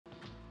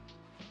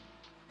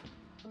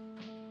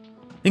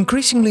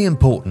Increasingly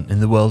important in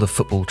the world of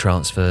football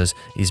transfers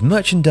is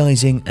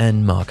merchandising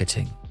and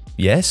marketing.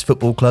 Yes,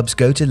 football clubs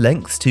go to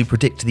lengths to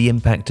predict the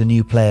impact a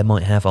new player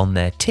might have on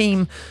their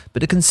team,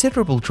 but a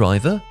considerable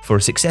driver for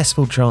a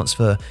successful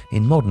transfer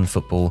in modern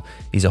football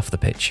is off the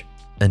pitch.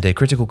 And a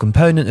critical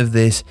component of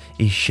this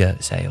is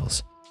shirt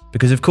sales.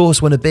 Because of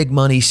course, when a big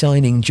money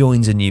signing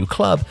joins a new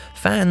club,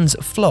 fans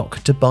flock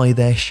to buy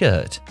their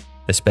shirt.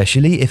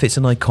 Especially if it's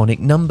an iconic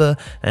number,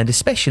 and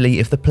especially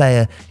if the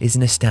player is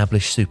an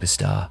established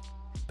superstar.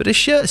 But are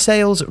shirt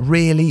sales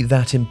really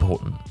that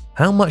important?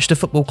 How much do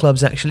football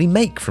clubs actually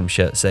make from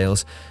shirt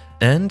sales?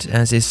 And,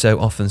 as is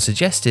so often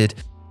suggested,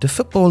 do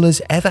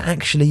footballers ever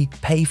actually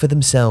pay for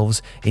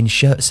themselves in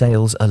shirt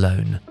sales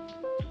alone?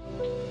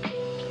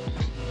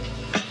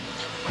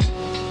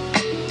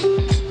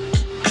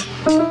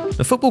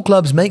 The football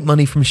clubs make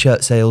money from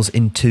shirt sales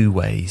in two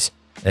ways.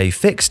 A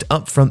fixed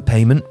upfront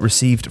payment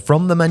received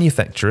from the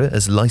manufacturer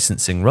as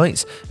licensing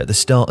rights at the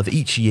start of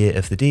each year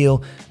of the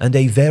deal, and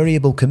a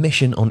variable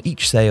commission on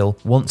each sale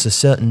once a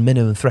certain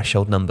minimum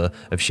threshold number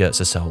of shirts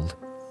are sold.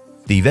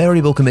 The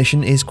variable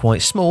commission is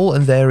quite small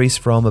and varies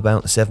from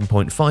about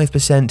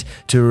 7.5%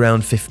 to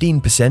around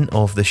 15%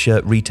 of the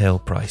shirt retail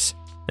price,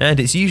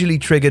 and it's usually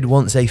triggered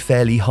once a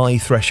fairly high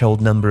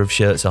threshold number of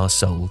shirts are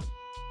sold.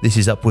 This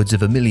is upwards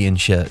of 1 million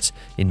shirts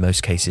in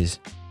most cases.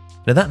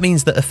 Now that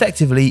means that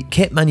effectively,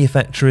 kit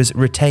manufacturers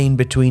retain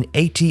between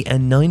 80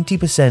 and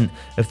 90%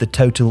 of the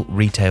total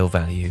retail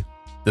value.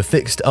 The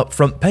fixed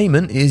upfront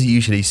payment is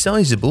usually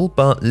sizable,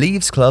 but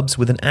leaves clubs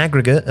with an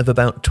aggregate of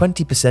about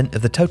 20%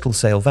 of the total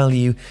sale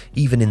value,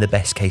 even in the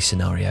best case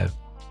scenario.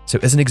 So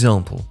as an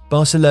example,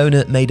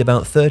 Barcelona made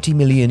about 30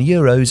 million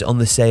euros on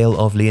the sale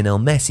of Lionel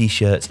Messi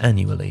shirts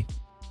annually,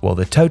 while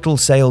the total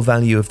sale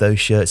value of those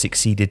shirts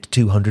exceeded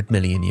 200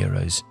 million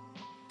euros.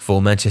 For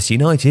Manchester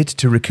United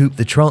to recoup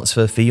the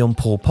transfer fee on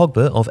Paul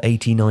Pogba of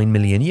 89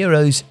 million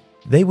euros,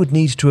 they would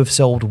need to have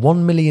sold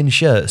 1 million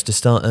shirts to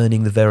start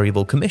earning the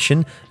variable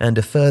commission and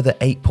a further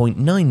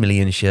 8.9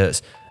 million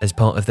shirts as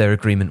part of their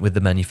agreement with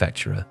the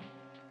manufacturer.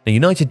 Now,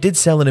 United did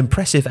sell an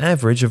impressive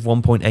average of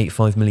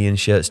 1.85 million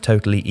shirts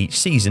totally each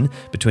season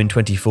between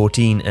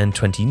 2014 and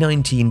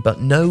 2019, but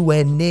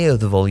nowhere near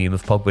the volume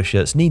of Pogba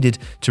shirts needed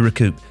to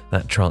recoup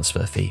that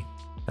transfer fee.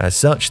 As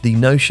such, the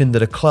notion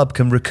that a club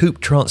can recoup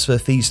transfer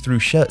fees through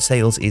shirt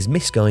sales is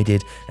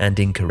misguided and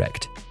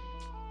incorrect.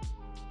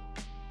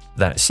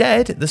 That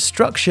said, the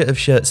structure of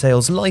shirt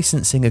sales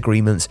licensing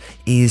agreements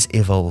is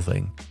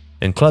evolving,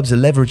 and clubs are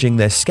leveraging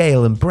their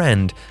scale and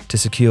brand to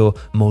secure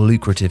more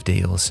lucrative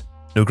deals.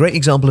 Now, a great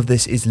example of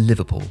this is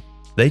Liverpool.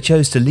 They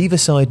chose to leave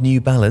aside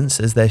New Balance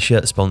as their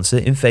shirt sponsor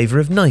in favour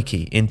of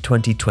Nike in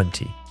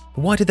 2020.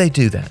 But why did they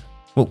do that?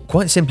 Well,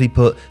 quite simply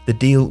put, the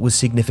deal was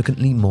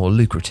significantly more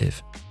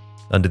lucrative.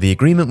 Under the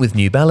agreement with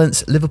New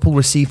Balance, Liverpool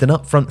received an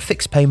upfront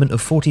fixed payment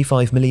of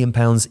 £45 million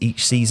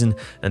each season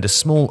and a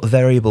small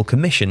variable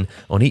commission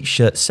on each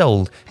shirt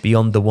sold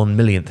beyond the 1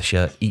 millionth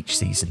shirt each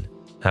season.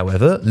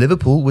 However,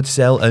 Liverpool would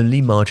sell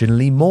only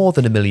marginally more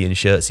than 1 million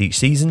shirts each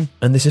season,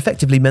 and this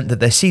effectively meant that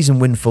their season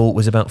windfall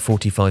was about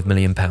 £45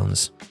 million,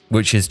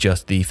 which is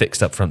just the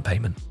fixed upfront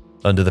payment.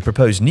 Under the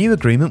proposed new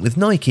agreement with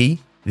Nike,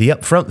 the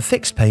upfront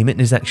fixed payment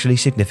is actually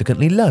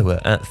significantly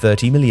lower at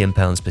 £30 million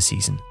per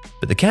season.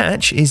 But the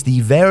catch is the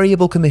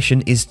variable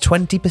commission is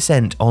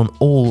 20% on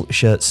all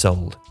shirts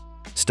sold,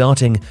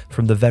 starting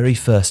from the very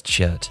first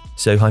shirt.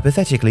 So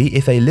hypothetically,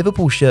 if a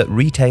Liverpool shirt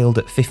retailed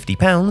at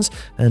 £50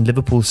 and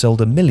Liverpool sold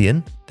 1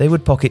 million, they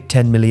would pocket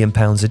 £10 million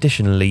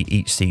additionally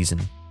each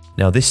season.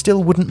 Now, this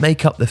still wouldn't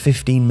make up the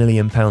 £15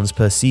 million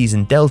per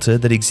season delta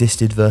that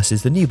existed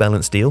versus the New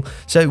Balance deal,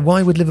 so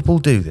why would Liverpool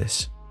do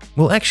this?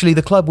 Well, actually,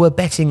 the club were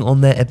betting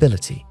on their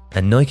ability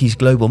and Nike's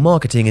global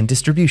marketing and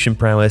distribution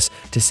prowess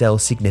to sell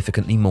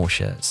significantly more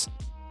shirts.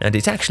 And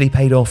it actually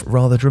paid off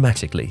rather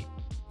dramatically.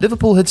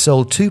 Liverpool had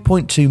sold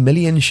 2.2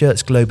 million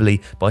shirts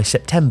globally by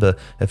September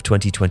of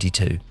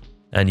 2022.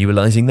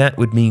 Annualizing that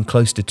would mean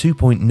close to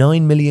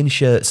 2.9 million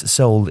shirts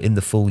sold in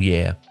the full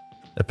year.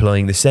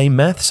 Applying the same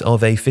maths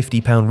of a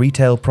 £50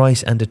 retail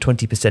price and a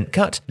 20%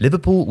 cut,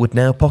 Liverpool would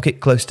now pocket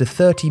close to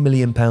 £30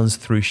 million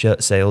through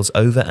shirt sales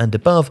over and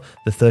above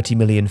the £30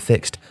 million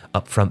fixed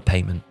upfront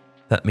payment.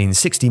 That means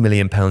 £60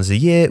 million a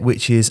year,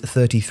 which is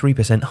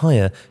 33%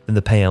 higher than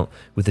the payout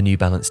with the New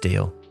Balance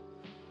deal.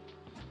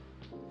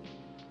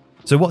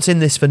 So what's in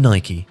this for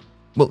Nike?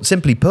 Well,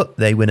 simply put,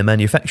 they win a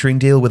manufacturing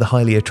deal with a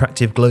highly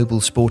attractive global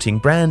sporting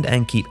brand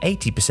and keep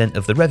 80%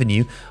 of the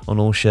revenue on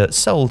all shirts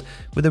sold,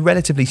 with a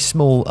relatively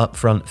small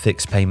upfront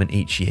fixed payment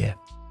each year.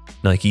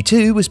 Nike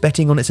too was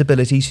betting on its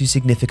ability to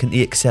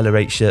significantly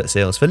accelerate shirt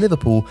sales for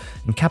Liverpool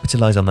and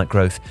capitalise on that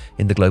growth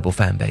in the global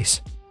fan base.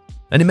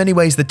 And in many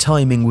ways, the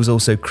timing was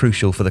also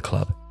crucial for the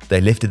club. They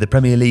lifted the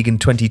Premier League in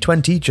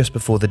 2020 just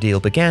before the deal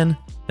began,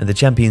 and the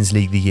Champions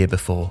League the year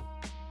before.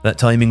 That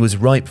timing was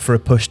ripe for a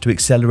push to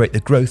accelerate the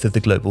growth of the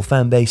global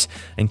fan base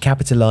and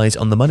capitalise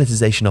on the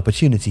monetization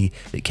opportunity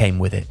that came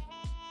with it.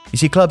 You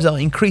see, clubs are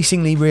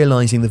increasingly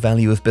realising the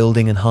value of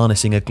building and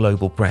harnessing a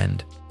global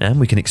brand, and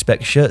we can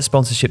expect shirt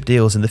sponsorship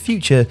deals in the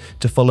future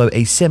to follow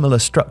a similar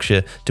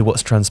structure to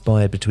what's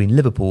transpired between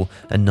Liverpool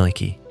and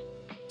Nike.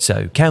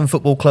 So, can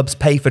football clubs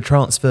pay for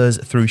transfers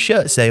through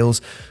shirt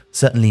sales?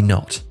 Certainly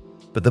not.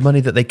 But the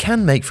money that they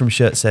can make from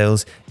shirt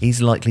sales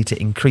is likely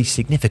to increase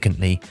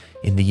significantly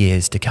in the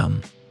years to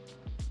come.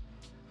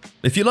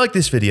 If you like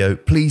this video,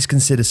 please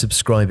consider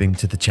subscribing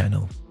to the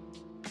channel.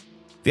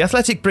 The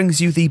Athletic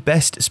brings you the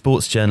best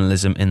sports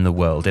journalism in the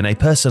world in a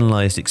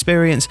personalised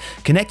experience,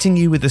 connecting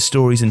you with the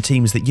stories and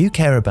teams that you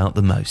care about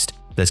the most.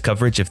 There's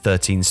coverage of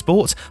 13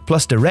 sports,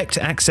 plus direct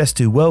access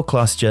to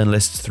world-class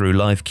journalists through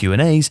live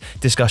Q&As,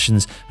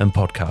 discussions and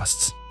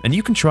podcasts. And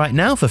you can try it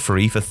now for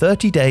free for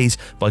 30 days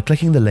by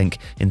clicking the link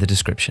in the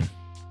description.